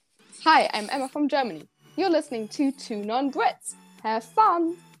Hi, I'm Emma from Germany. You're listening to Two Non-Brits. Have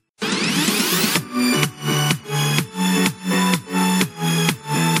fun!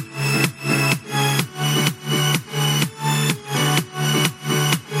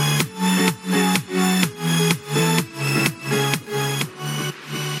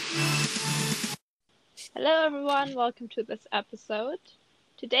 Hello everyone, welcome to this episode.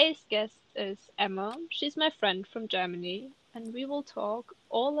 Today's guest is Emma. She's my friend from Germany, and we will talk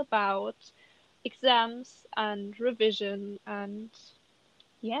all about exams and revision and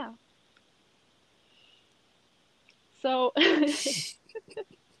yeah. So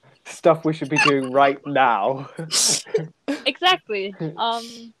Stuff we should be doing right now. exactly.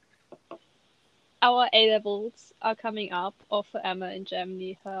 Our A-levels are coming up, or for Emma in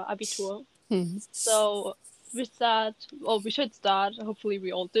Germany, her Abitur. So we should start, hopefully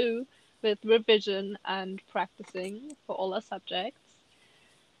we all do, with revision and practicing for all our subjects.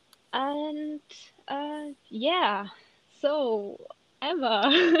 And so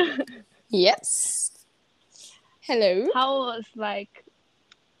Emma, Yes. Hello. how was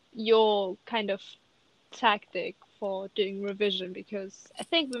your kind of tactic for doing revision? Because I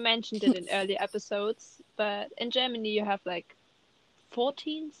think we mentioned it in earlier episodes, but in Germany you have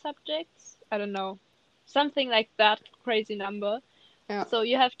 14 subjects. I don't know, something like that crazy number. Yeah. So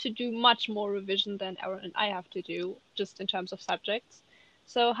you have to do much more revision than Aron and I have to do, just in terms of subjects.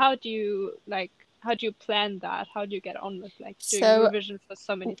 So how do you plan that? How do you get on with doing revision for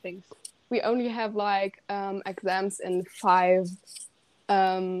so many things? We only have exams in 5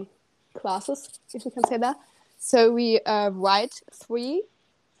 classes, if you can say that. So we write 3.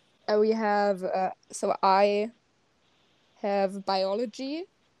 We have I have biology,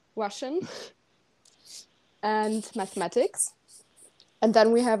 Russian, and mathematics, and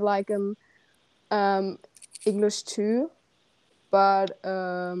then we have English too, but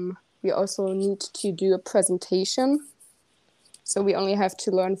we also need to do a presentation. So we only have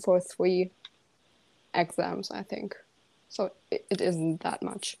to learn for 3 exams, I think. So it isn't that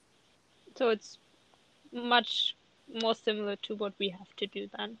much. So it's much more similar to what we have to do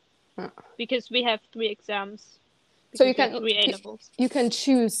then. Yeah. Because we have 3 exams. So you can 3 A-levels. You can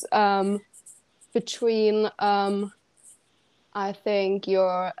choose between I think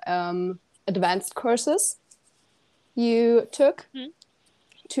your advanced courses you took.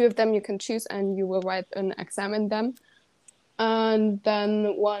 2 of them you can choose, and you will write an exam in them. And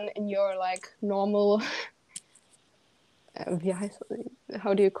then one in your normal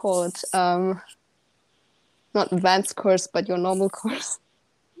how do you call it? Not advanced course, but your normal course.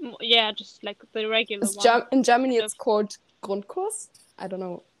 Yeah, just the regular one. In Germany, it's called Grundkurs. I don't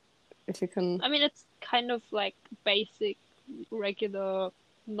know if you can. I mean, it's kind of basic, regular,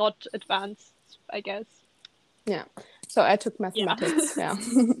 not advanced, I guess. Yeah. So I took mathematics. Yeah.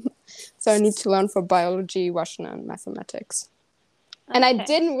 So I need to learn for biology, Russian, and mathematics. Okay. And I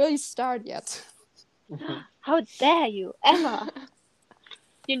didn't really start yet. How dare you, Emma?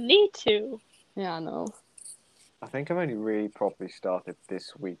 You need to. Yeah, I know. I think I've only really properly started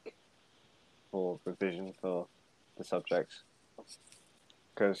this week for revision for the subjects.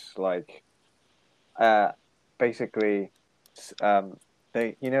 Because, basically,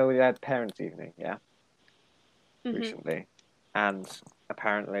 we had parents' evening, yeah? Recently. And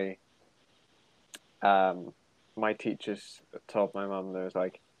apparently, my teachers told my mum, there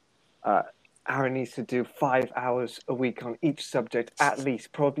was Aron needs to do 5 hours a week on each subject at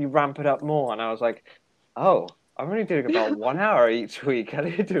least, probably ramp it up more. And I was like, oh, I'm only doing about 1 hour each week. I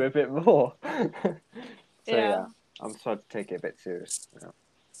need to do a bit more. Yeah, I'm starting to take it a bit serious now.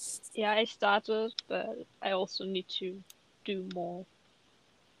 Yeah, I started, but I also need to do more.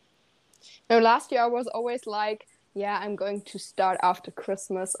 No, last year I was always I'm going to start after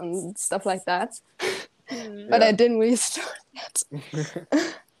Christmas and stuff like that. But I didn't really start yet.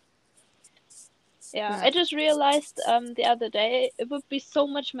 Yeah, I just realized the other day it would be so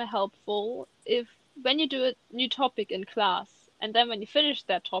much more helpful if when you do a new topic in class, and then when you finish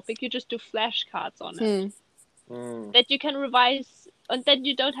that topic, you just do flashcards on it. That you can revise, and then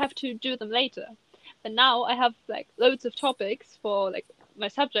you don't have to do them later. But now I have loads of topics for my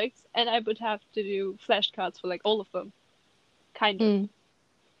subjects, and I would have to do flashcards for all of them. Kind of.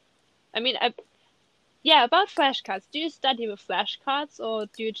 I mean, about flashcards. Do you study with flashcards, or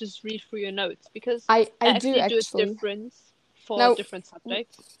do you just read through your notes? Because I do actually. Different for different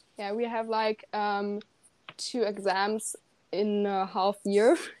subjects. Yeah, we have 2 exams in a half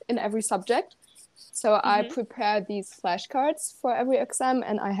year in every subject. So I prepare these flashcards for every exam,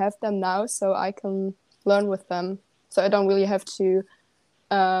 and I have them now, so I can learn with them. So I don't really have to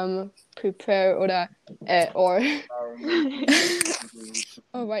prepare or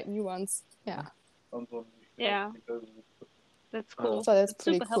oh, write new ones. Yeah. Yeah. That's cool. So that's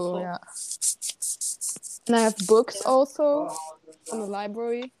pretty super cool. helpful. Yeah. And I have books also from the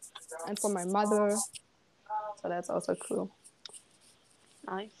library and from my mother. So that's also cool.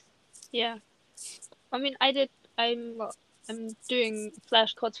 Nice. Yeah. I mean, I'm doing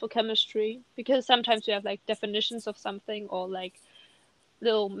flashcards for chemistry because sometimes we have like definitions of something or like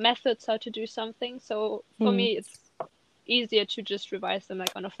little methods how to do something. So for me, it's easier to just revise them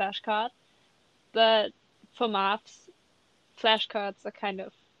like on a flashcard. But for maths, flashcards are kind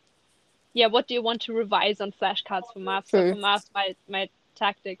of, what do you want to revise on flashcards for maths? So for maths, my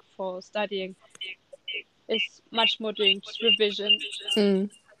tactic for studying is much more doing just revision.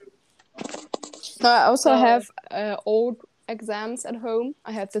 I also have old exams at home.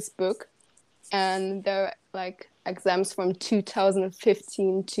 I have this book, and they're like exams from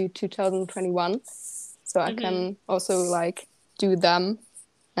 2015 to 2021. So I can also like do them,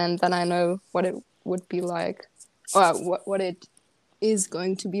 and then I know what it would be like, or what it is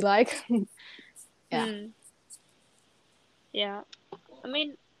going to be like. Yeah. Yeah. I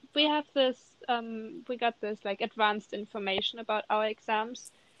mean, we have this, we got this like advanced information about our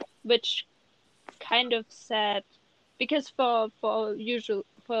exams, which kind of said, because for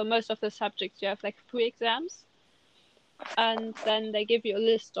most of the subjects you have like 3 exams, and then they give you a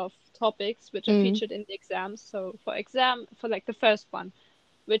list of topics which are featured in the exams. So for like the first one,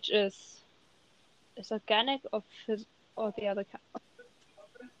 which is organic or the other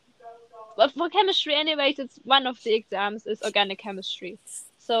but for chemistry anyways, it's one of the exams is organic chemistry.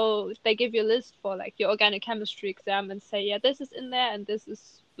 So they give you a list for like your organic chemistry exam and say, yeah, this is in there and this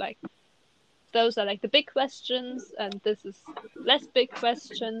is like, those are like the big questions and this is less big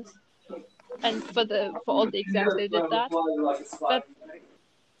questions. And for all the exams they did that.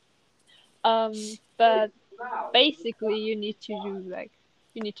 But basically you need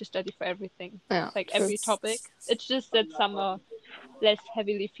to study for everything. Like every topic. It's just that some are less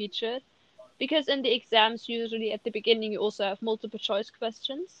heavily featured. Because in the exams, usually at the beginning, you also have multiple choice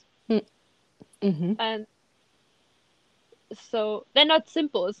questions. And so they're not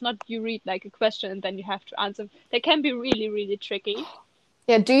simple. It's not you read like a question and then you have to answer. They can be really, really tricky.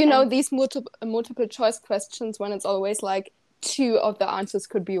 Yeah, do you know these multiple choice questions when it's always like 2 of the answers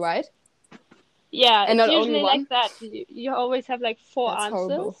could be right? Yeah, and it's not usually only one? like that. You always have like 4 That's answers.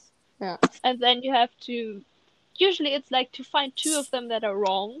 Horrible. Yeah. And then you have to, usually it's like to find 2 of them that are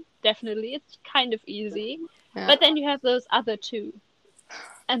wrong. Definitely, it's kind of easy. Yeah. But then you have those other 2.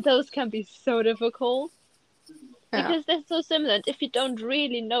 And those can be so difficult. Because they're so similar. And if you don't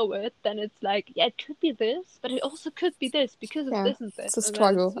really know it, then it's like, yeah, it could be this, but it also could be this because of this and this. It's a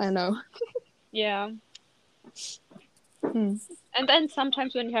struggle, I know. Yeah. And then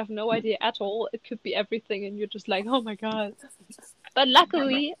sometimes when you have no idea at all, it could be everything and you're just like, oh my god. But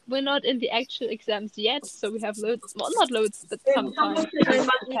luckily, we're not in the actual exams yet, so we have loads, well, not loads, but sometimes we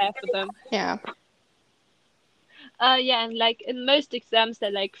prepare for them. Yeah. Yeah, and like in most exams,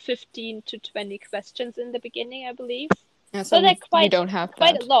 they're like 15 to 20 questions in the beginning, I believe. Yeah, so they're we don't have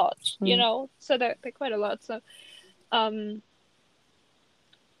quite that. a lot, you know. So they're quite a lot. So,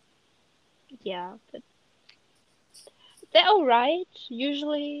 yeah, but they're all right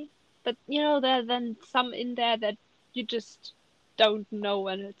usually. But you know, there are then some in there that you just don't know,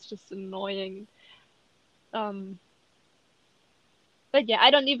 and it's just annoying. But yeah, I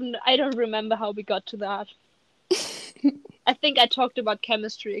don't remember how we got to that. I think I talked about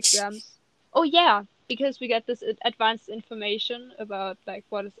chemistry exams. Oh yeah, because we get this advanced information about like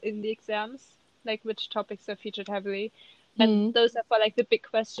what is in the exams, like which topics are featured heavily, and those are for like the big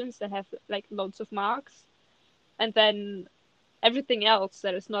questions that have like loads of marks, and then everything else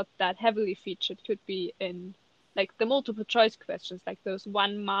that is not that heavily featured could be in like the multiple choice questions, like those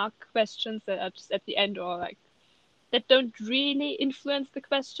 1 mark questions that are just at the end or like that don't really influence the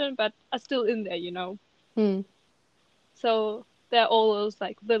question but are still in there, you know. So there are all those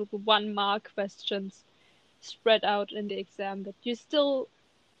like little 1 mark questions spread out in the exam that you still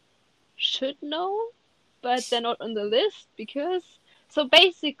should know, but they're not on the list because. So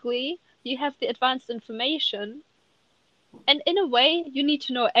basically, you have the advanced information, and in a way, you need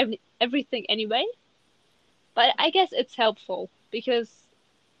to know everything anyway. But I guess it's helpful because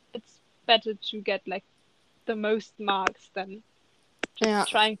it's better to get like the most marks than just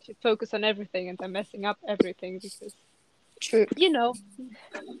trying to focus on everything and then messing up everything because. True. You know.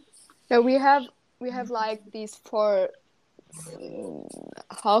 Yeah, we have like these 4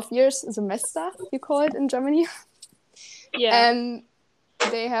 half years semester, you call it in Germany. Yeah. And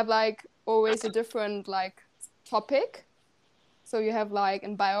they have like always a different like topic. So you have like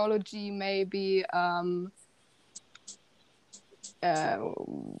in biology maybe oh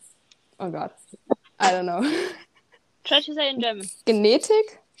god, I don't know. Try to say in German.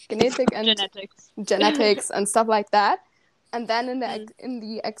 Genetic and Genetics. and stuff like that. And then in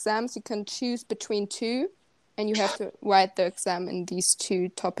the exams you can choose between two, and you have to write the exam in these two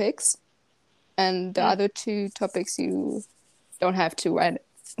topics. And the other two topics you don't have to write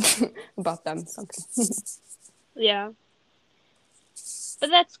about them something. Yeah. But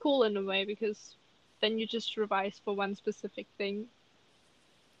that's cool in a way, because then you just revise for one specific thing.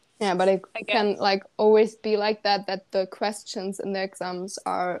 Yeah, but it can like always be like that the questions in the exams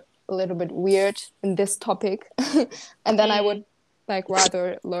are a little bit weird in this topic. And then I would like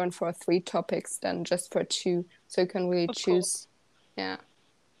rather learn for 3 topics than just for 2. So you can really choose the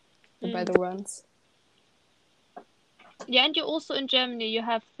better ones. Yeah, and you also in Germany you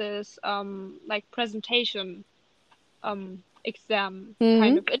have this like presentation exam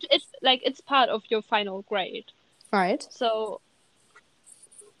kind of. It's like it's part of your final grade. Right. So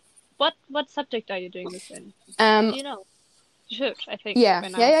what subject are you doing this in? Do you know? You should, I think.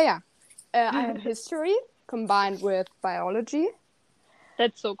 Yeah. I have history combined with biology.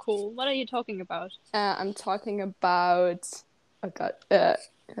 That's so cool. What are you talking about? I'm talking about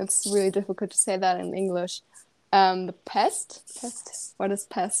it's really difficult to say that in English. The pest. What is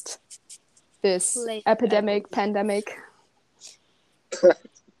pest? This epidemic, pandemic.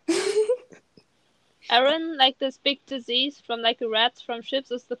 Aron, like this big disease from like the rats from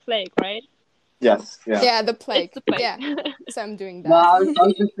ships is the plague, right? Yes. Yeah. Yeah, the plague. It's the plague. Yeah. So I'm doing that. No, I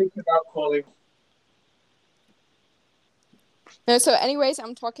was just thinking about calling. No, so anyways,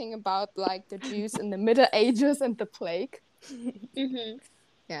 I'm talking about like the Jews in the Middle Ages and the plague.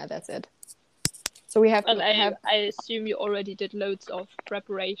 Yeah, that's it. So we have I assume you already did loads of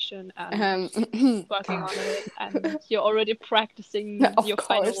preparation and working on it, and you're already practicing your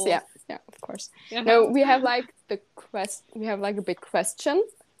final. Yeah, of course. No, we have like we have like a big question,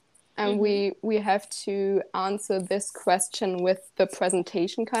 and we have to answer this question with the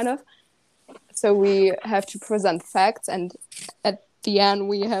presentation kind of. So we have to present facts, and at the end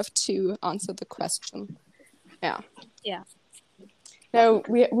we have to answer the question. Yeah. Yeah. No,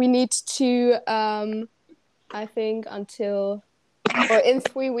 we need to I think in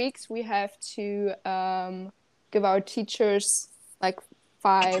 3 weeks we have to give our teachers like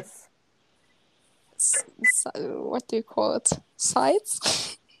 5 what do you call it?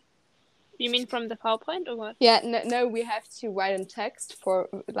 Slides? You mean from the PowerPoint or what? Yeah, no, we have to write in text for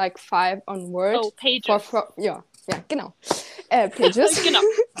like 5 on Word. Oh, pages. Yeah, genau. Pages. Genau.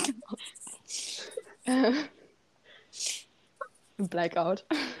 Blackout.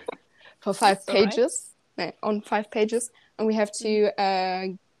 For 5 pages. Right. On 5 pages. And we have to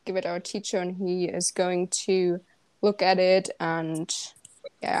give it our teacher, and he is going to look at it, and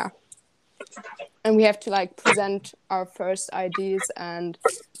and we have to like present our first ideas and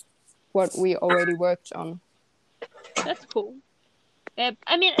what we already worked on. That's cool.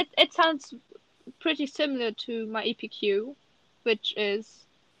 I mean, it sounds pretty similar to my EPQ, which is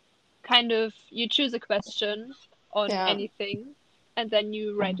kind of you choose a question on anything, and then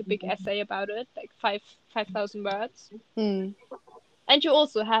you write a big essay about it, like 5,000 words. And you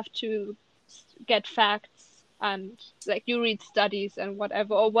also have to get facts, and like you read studies and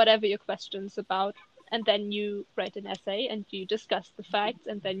whatever your question's about, and then you write an essay and you discuss the facts,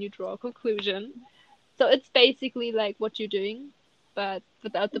 and then you draw a conclusion. So it's basically like what you're doing, but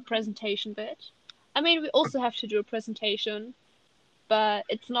without the presentation bit. I mean, we also have to do a presentation, but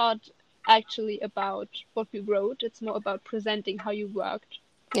it's not actually about what we wrote. It's more about presenting how you worked.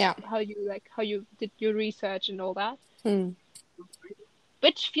 Yeah. How you did your research and all that.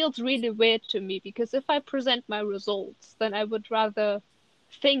 Which feels really weird to me, because if I present my results, then I would rather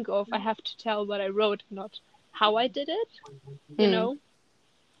think of I have to tell what I wrote, not how I did it. You know?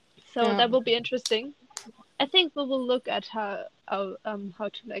 So that will be interesting. I think we will look at how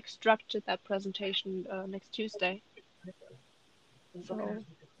to like structure that presentation next Tuesday. So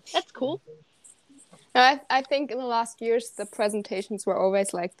that's cool. I think in the last years the presentations were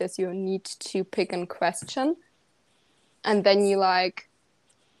always like this. You need to pick a question, and then you like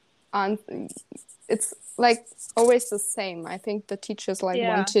it's like always the same. I think the teachers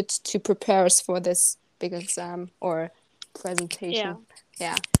wanted to prepare us for this big exam or presentation.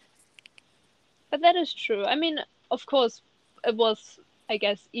 Yeah. But that is true. I mean, of course, it was, I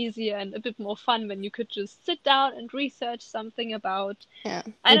guess, easier and a bit more fun when you could just sit down and research something about. Yeah,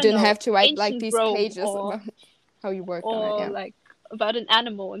 you didn't have to write like these Rome, pages about how you worked on it. Or like about an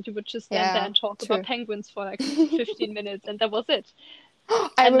animal, and you would just stand there and talk about penguins for like 15 minutes, and that was it.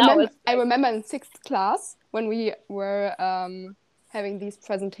 I remember in 6th class when we were having these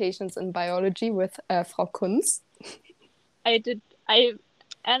presentations in biology with Frau Kunz. You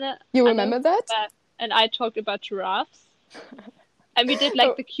remember that? And I talked about giraffes. And we did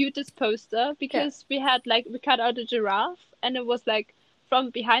like the cutest poster because we cut out a giraffe and it was like from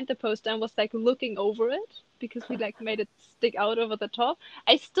behind the poster and was like looking over it because we like made it stick out over the top.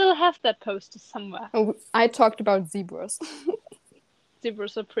 I still have that poster somewhere. I talked about zebras.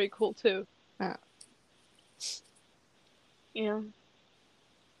 Zebras are pretty cool too. Yeah. Yeah.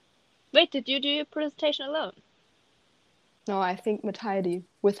 Wait, did you do your presentation alone? No, I think with Heidi.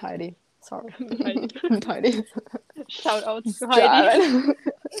 Sorry. Heidi. With Heidi. Shout out to Heidi.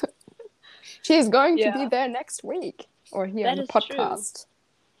 She's going to be there next week. Or here on the podcast.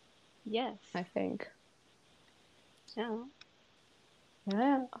 True. Yes. I think. Yeah.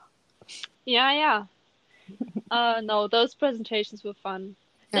 Yeah. Yeah. No, those presentations were fun.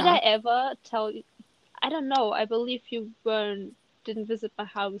 Did I ever tell you? I don't know. I believe you didn't visit my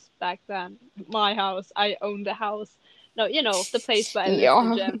house back then. My house. I own the house. No, the place where I lived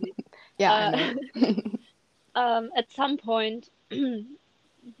in Germany. Yeah, I know. At some point,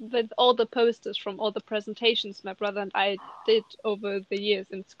 with all the posters from all the presentations my brother and I did over the years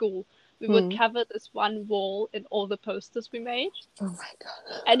in school, we would cover this one wall in all the posters we made. Oh my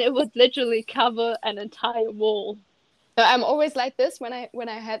god! And it would literally cover an entire wall. So I'm always like this when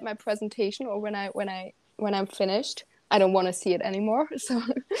I had my presentation or when I'm finished. I don't want to see it anymore. So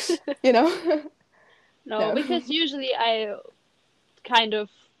No, because usually I kind of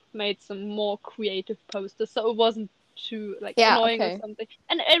made some more creative posters, so it wasn't too annoying or something.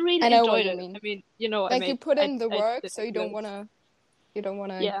 And I really enjoyed it. I mean, you put in the work, so you don't wanna.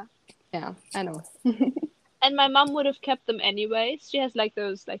 Yeah, I know. And my mom would have kept them anyway. She has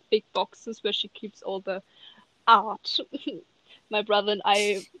those big boxes where she keeps all the art my brother and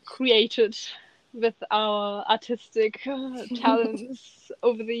I created with our artistic talents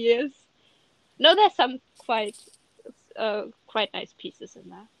over the years. No, there's some quite nice pieces in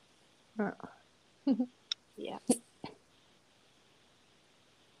there. Yeah.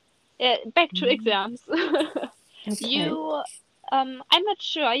 Back to exams. Okay. You, I'm not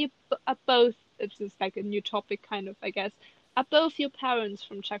sure. Are both? It's just like a new topic, kind of, I guess. Are both your parents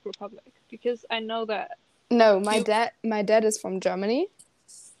from Czech Republic? Because I know that. No, my dad is from Germany,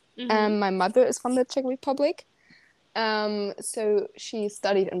 and my mother is from the Czech Republic. So she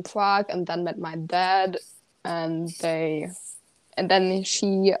studied in Prague and then met my dad, and then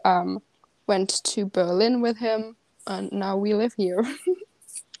she went to Berlin with him, and now we live here.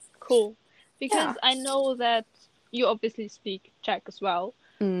 Cool, because I know that you obviously speak Czech as well,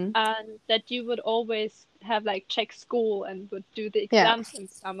 and that you would always have Czech school and would do the exams in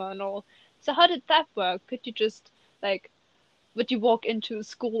summer and all. So how did that work? Could you just would you walk into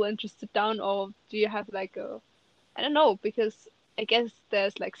school and just sit down, or do you have I don't know, because I guess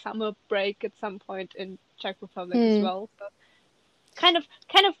there's summer break at some point in Czech Republic as well. So kind of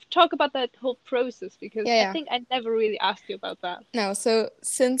talk about that whole process, because I think I never really asked you about that. No, so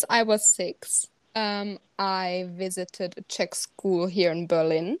since I was 6, I visited a Czech school here in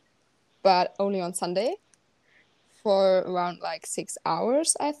Berlin, but only on Sunday for around 6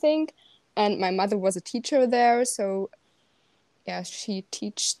 hours, I think. And my mother was a teacher there, so she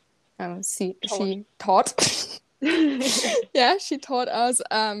taught. Yeah, she taught us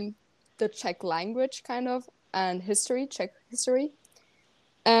the Czech language kind of and Czech history.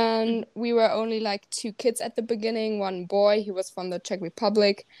 And we were only 2 kids at the beginning. One boy, he was from the Czech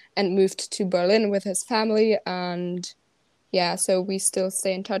Republic and moved to Berlin with his family. And so we still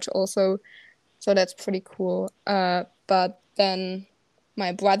stay in touch also. So that's pretty cool. But then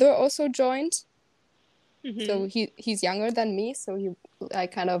my brother also joined. So he's younger than me. So he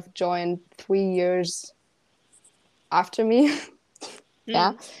kind of joined 3 years after me.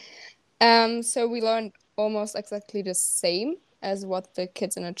 Yeah. So we learned almost exactly the same as what the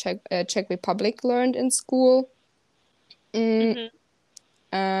kids in the Czech Republic learned in school.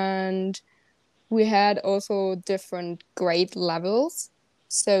 And we had also different grade levels.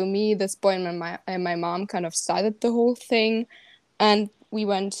 So me, this boy, and my mom kind of started the whole thing. And we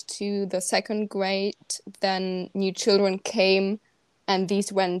went to the 2nd grade. Then new children came, and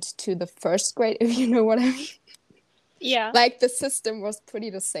these went to the 1st grade, if you know what I mean. Yeah. The system was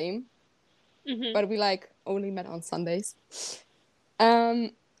pretty the same. But we only met on Sundays.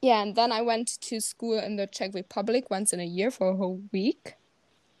 And then I went to school in the Czech Republic once in a year for a whole week.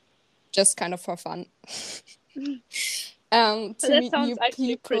 Just kind of for fun. To meet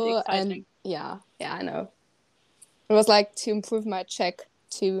new people. And I know. It was to improve my Czech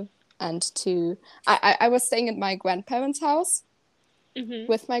too, and I was staying at my grandparents' house,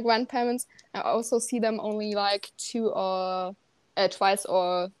 with my grandparents. I also see them only like twice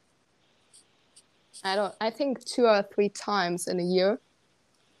or I think 2 or 3 times in a year.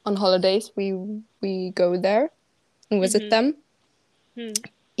 On holidays, we go there and visit them.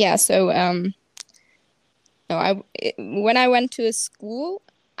 Yeah, so no, when I went to a school,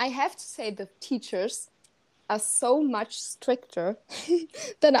 I have to say the teachers are so much stricter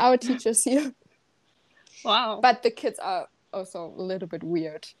than our teachers here. Wow. But the kids are also a little bit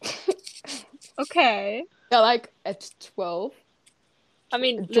weird. Okay. They're like at 12. I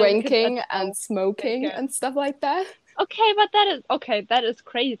mean, drinking and smoking and stuff like that. Okay, but that is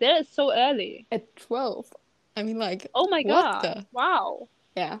crazy. That is so early. At 12. I mean, like, oh my what god. the? Wow.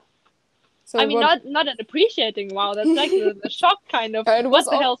 Yeah. So I mean, not an appreciating wow. That's like the shock kind of. What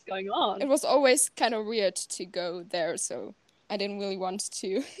the hell's going on? It was always kind of weird to go there, so I didn't really want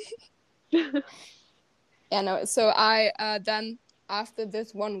to. Yeah, no. So I then after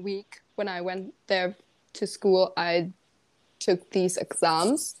this 1 week when I went there to school, I took these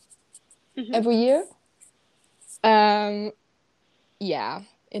exams every year. Yeah,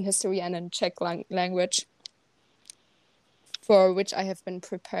 in history and in Czech language, for which I have been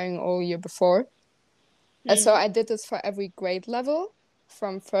preparing all year before. So I did this for every grade level,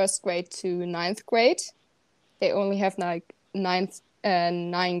 from 1st grade to 9th grade. They only have like 9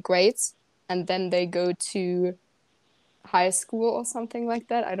 grades, and then they go to high school or something like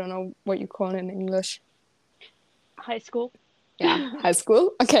that. I don't know what you call it in English. High school. Yeah, high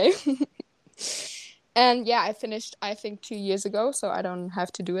school. Okay. And yeah, I finished, I think, 2 years ago, so I don't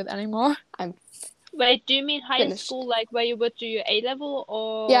have to do it anymore. Wait, do you mean high school, like where you would do your A level,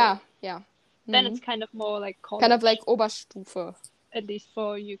 or? Yeah. Then it's kind of more like college. Kind of like Oberstufe. At least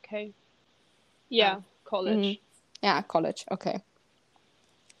for UK. Yeah, college. Yeah, college. Okay.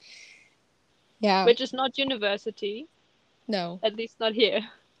 Yeah. Which is not university. No. At least not here.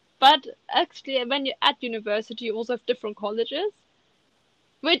 But actually, when you're at university, you also have different colleges.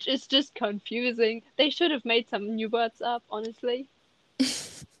 Which is just confusing. They should have made some new words up, honestly.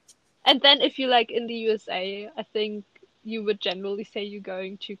 And then if you like in the USA, I think you would generally say you're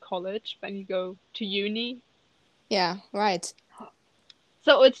going to college when you go to uni. Yeah, right.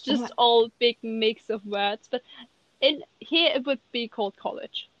 So it's just all big mix of words. But in here it would be called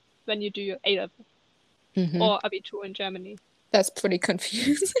college when you do your A level. Or Abitur in Germany. That's pretty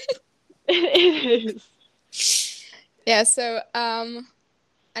confusing. It is. Yeah, so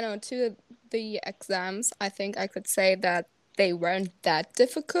I don't know, to the exams, I think I could say that they weren't that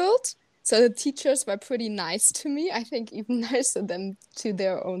difficult. So the teachers were pretty nice to me. I think even nicer than to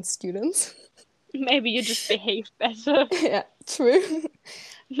their own students. Maybe you just behaved better. Yeah, true.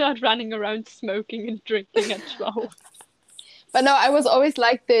 Not running around smoking and drinking at 12. But no, I was always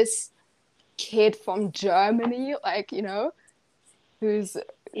like this kid from Germany, like, you know, who's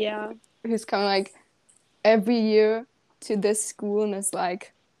coming like every year to this school and is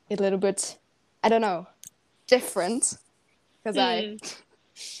like a little bit, I don't know, different. Because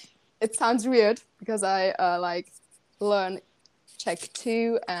it sounds weird because I like learn Czech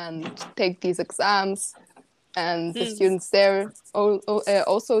too and take these exams, and the students there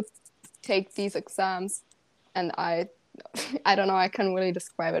also take these exams, and I don't know, I can't really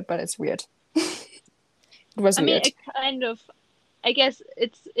describe it, but it's weird. It was weird. I mean, it kind of, I guess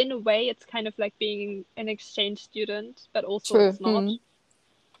it's in a way it's kind of like being an exchange student, but also it's not.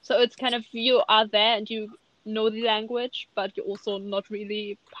 So it's kind of, you are there and you know the language, but you're also not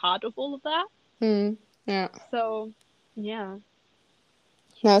really part of all of that. Yeah. So, yeah.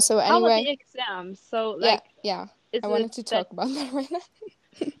 No, so anyway. How are the exams? So, like, yeah. I wanted to talk about that right now.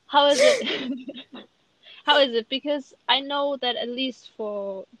 How is it? How is it? Because I know that at least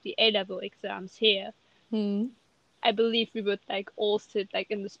for the A-level exams here, I believe we would like all sit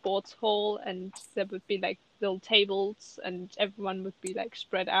like in the sports hall, and there would be like little tables, and everyone would be like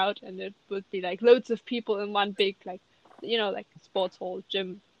spread out, and it would be like loads of people in one big like, you know, like sports hall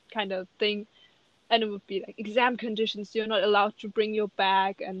gym kind of thing, and it would be like exam conditions. You're not allowed to bring your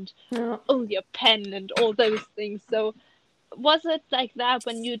bag and only a pen and all those things. So was it like that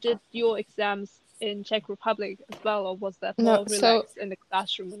when you did your exams in Czech Republic as well, or was that more relaxed in the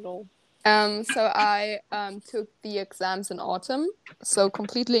classroom and all? So I took the exams in autumn, so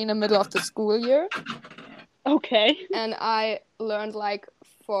completely in the middle of the school year. Okay. And I learned like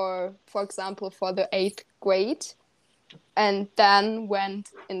for example for the 8th grade, and then went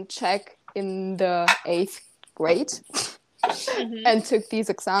in Czech in the 8th grade and took these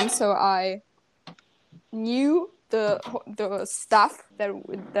exams. So I knew the stuff that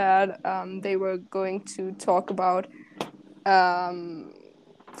they were going to talk about.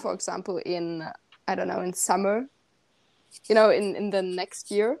 For example, in summer, in the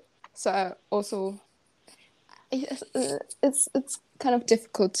next year. So I also, it's kind of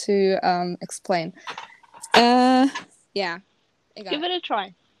difficult to explain. Yeah. Give it a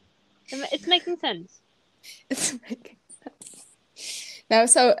try. It's making sense. It's making sense. No,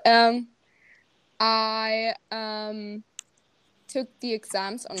 so I took the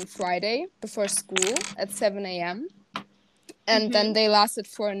exams on Friday before school at 7 a.m. And then they lasted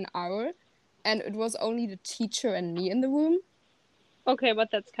for an hour, and it was only the teacher and me in the room. Okay,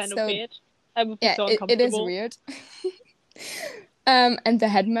 but that's kind of weird. I would be so it is uncomfortable. weird. And the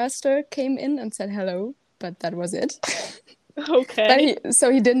headmaster came in and said hello, but that was it. Okay. But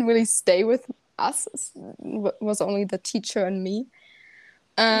he didn't really stay with us. It was only the teacher and me.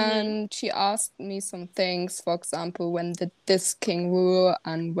 And she asked me some things, for example, when did this king rule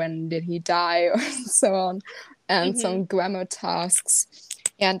and when did he die, or so on, and some grammar tasks.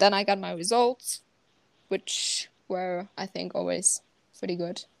 Yeah, and then I got my results, which were, I think, always pretty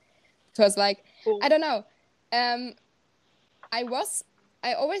good. Because, like, I don't know, I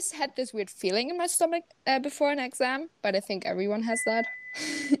always had this weird feeling in my stomach before an exam, but I think everyone has that.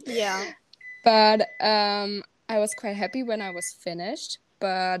 Yeah. But I was quite happy when I was finished.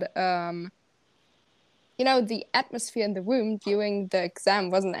 But the atmosphere in the room during the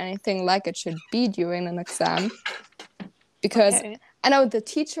exam wasn't anything like it should be during an exam. Because I know the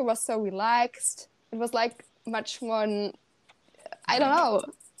teacher was so relaxed. It was like much more, I don't know,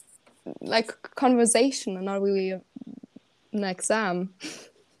 like conversation and not really an exam.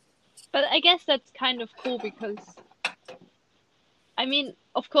 But I guess that's kind of cool because, I mean,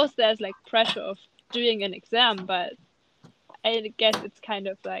 of course there's like pressure of doing an exam, but I guess it's kind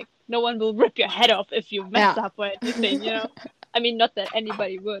of like no one will rip your head off if you mess up or anything, I mean, not that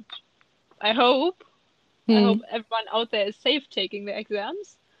anybody would. I hope. I hope everyone out there is safe taking the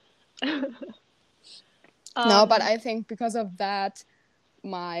exams. No, but I think because of that,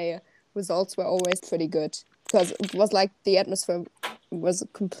 my results were always pretty good. Because it was like the atmosphere was a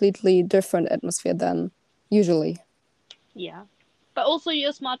completely different atmosphere than usually. Yeah. But also you're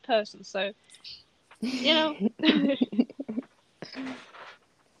a smart person, so, Yeah.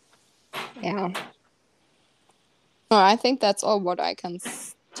 No, I think that's all what I can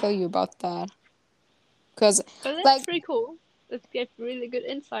tell you about that. Because, that's pretty cool. It gave really good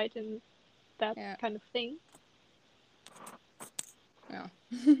insight in that kind of thing. Yeah.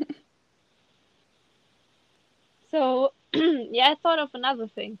 So, I thought of another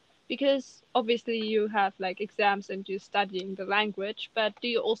thing. Because obviously you have like exams and you're studying the language, but do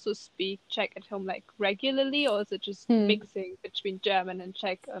you also speak Czech at home like regularly, or is it just mixing between German and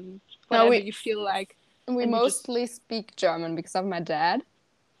Czech and whatever you feel like? We mostly speak German because of my dad,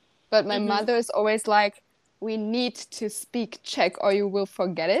 but my mother is always like, we need to speak Czech or you will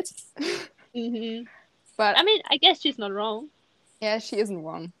forget it. But I mean, I guess she's not wrong. Yeah, she isn't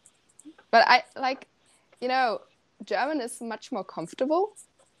wrong. But I like, German is much more comfortable.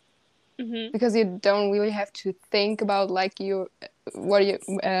 Because you don't really have to think about like you're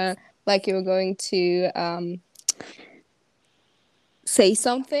going to say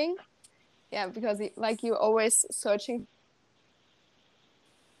something. Yeah, because like you're always searching.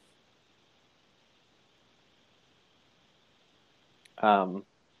 And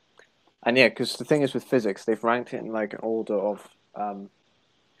yeah, because the thing is with physics, they've ranked it in like an order of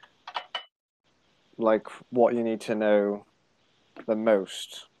like what you need to know the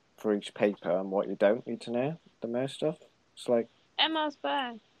most for each paper and what you don't need to know the most of. It's like Emma's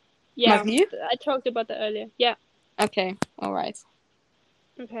back. Yeah, I talked about that earlier. Yeah. Okay. All right.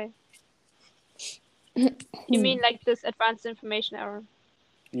 Okay. You mean like this advanced information error?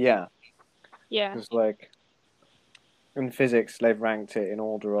 Yeah. Yeah. Because like in physics, they've ranked it in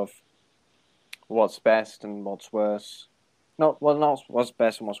order of what's best and what's worse. Not what's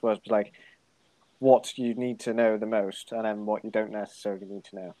best and what's worse, but like what you need to know the most, and then what you don't necessarily need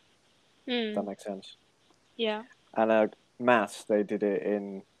to know. If that makes sense. Yeah. And maths, they did it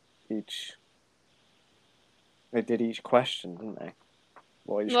in each. They did each question, didn't they?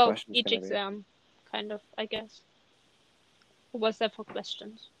 What each question's each going to be. exam, kind of, I guess. Or was that for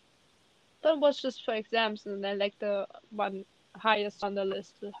questions? That was just for exams, and then like the one highest on the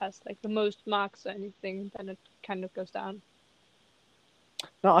list that has like the most marks or anything, then it kind of goes down.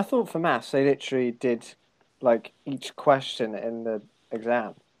 No, I thought for maths they literally did like each question in the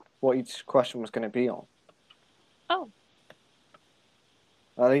exam, what each question was going to be on. Oh.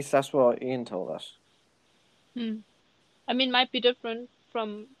 At least that's what Ian told us. I mean, might be different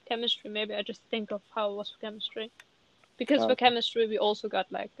from chemistry. Maybe I just think of how it was for chemistry. Because for chemistry, we also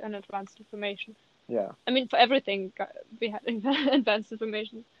got like an advanced information. Yeah. I mean, for everything, we had advanced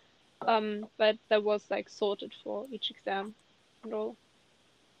information. But that was like sorted for each exam and all.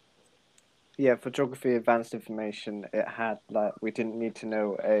 Yeah, for geography advanced information, it had like we didn't need to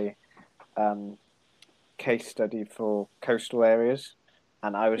know a case study for coastal areas,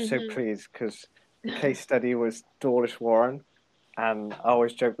 and I was so pleased because the case study was Dawlish Warren, and I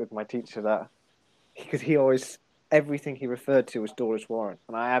always joke with my teacher that because he always everything he referred to was Dawlish Warren,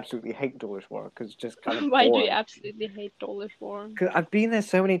 and I absolutely hate Dawlish Warren because it's just kind of Why do you boring. absolutely hate Dawlish Warren? Because I've been there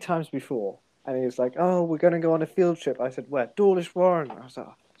so many times before, and he was like, "Oh, we're going to go on a field trip." I said, "Where?" Dawlish Warren. I was like,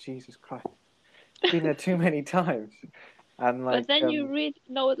 oh, "Jesus Christ, been there too many times." And But like, then you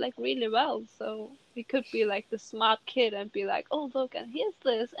know it like really well, so you could be like the smart kid and be like, "Oh, look, and here's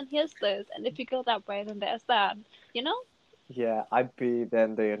this, and here's this, and if you go that way, then there's that," you know? yeah, I'd be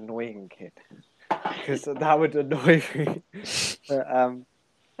then the annoying kid because that would annoy me. But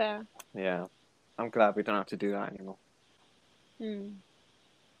Fair. yeah, I'm glad we don't have to do that anymore.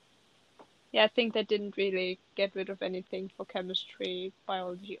 Yeah, I think they didn't really get rid of anything for chemistry,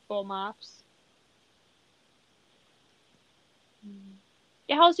 biology, or maths.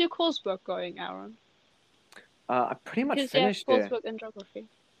 Yeah, how's your coursework going, Aaron? I pretty much Because you have finished it. coursework in geography.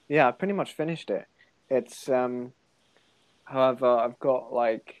 Yeah, I pretty much finished it. It's however, I've got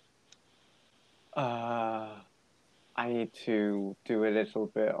like I need to do a little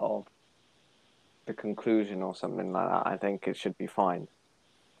bit of the conclusion or something like that. I think it should be fine.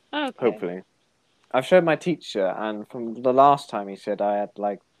 Okay. Hopefully. I've showed my teacher, and from the last time he said I had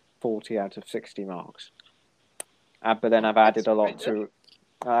like 40 out of 60 marks. But then I've added a lot to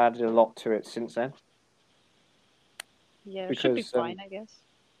it since then. Yeah, it because should be fine, I guess.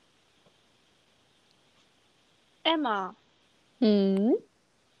 Emma, Hmm.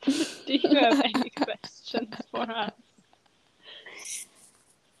 do you have any questions for us?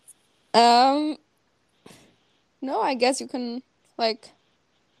 No, I guess you can like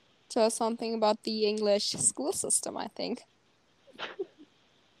tell us something about the English school system, I think.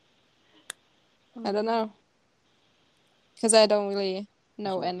 I don't know. Because I don't really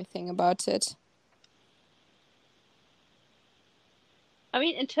know anything about it. I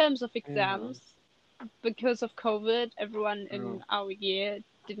mean, in terms of exams, because of COVID, everyone in our year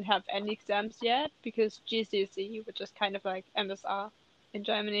didn't have any exams yet because GCSE, which is kind of like MSR in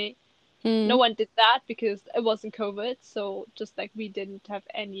Germany, no one did that because it wasn't COVID. So just like we didn't have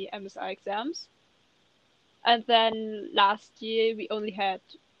any MSR exams. And then last year we only had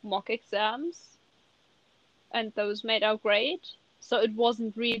mock exams, and those made our grade. So it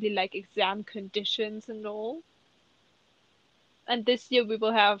wasn't really like exam conditions and all. And this year we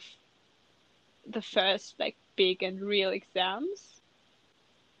will have the first like big and real exams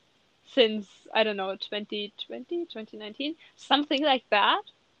since, I don't know, 2020, 2019, something like that.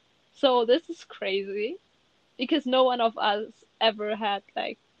 So this is crazy because no one of us ever had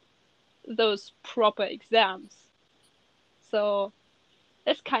like those proper exams. So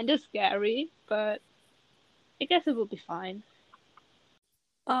it's kind of scary, but I guess it will be fine.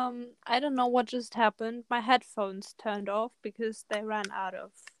 I don't know what just happened. My headphones turned off because they ran out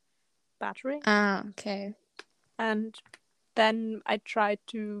of battery. Ah, okay. And then I tried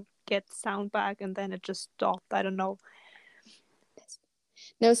to get sound back and then it just stopped. I don't know.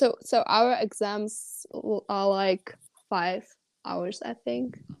 No, so our exams are like 5 hours, I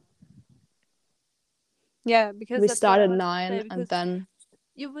think. Yeah, because we that's start what I at was 9 and then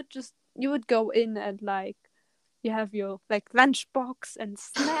you would go in and like you have your like lunchbox and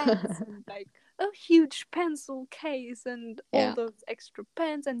snacks and like a huge pencil case and all those extra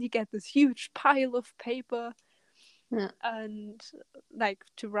pens, and you get this huge pile of paper and like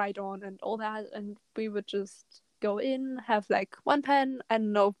to write on and all that, and we would just go in, have like one pen,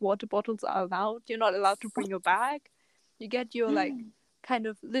 and no water bottles are allowed. You're not allowed to bring your bag. You get your like kind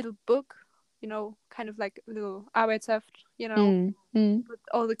of little book, kind of like little Arbeitsheft, with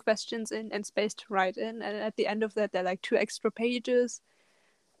all the questions in and space to write in, and at the end of that there are like 2 extra pages.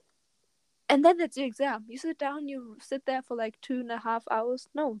 And then that's the exam. You sit down, you sit there for like 2.5 hours.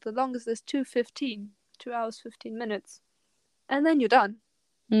 No, the longest is 2:15, 2 hours 15 minutes. And then you're done.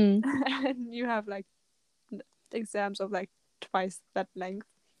 And you have like exams of like twice that length.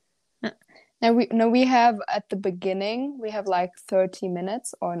 Now we have at the beginning we have like 30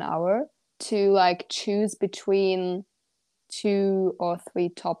 minutes or an hour to like choose between 2 or 3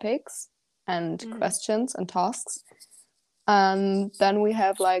 topics and questions and tasks. And then we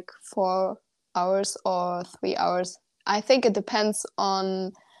have like 4 hours or 3 hours. I think it depends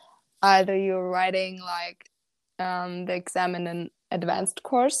on either you're writing like the exam in an advanced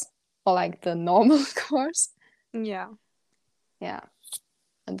course or like the normal course. Yeah.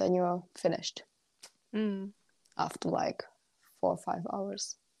 And then you're finished after like 4 or 5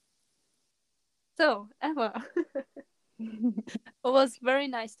 hours. So, Emma, it was very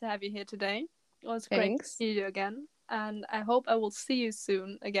nice to have you here today. It was great to see you again. And I hope I will see you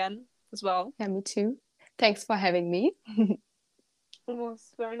soon again as well. Yeah, me too. Thanks for having me. It was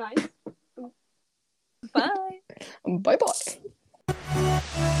very nice. Bye.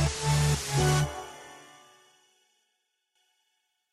 Bye-bye.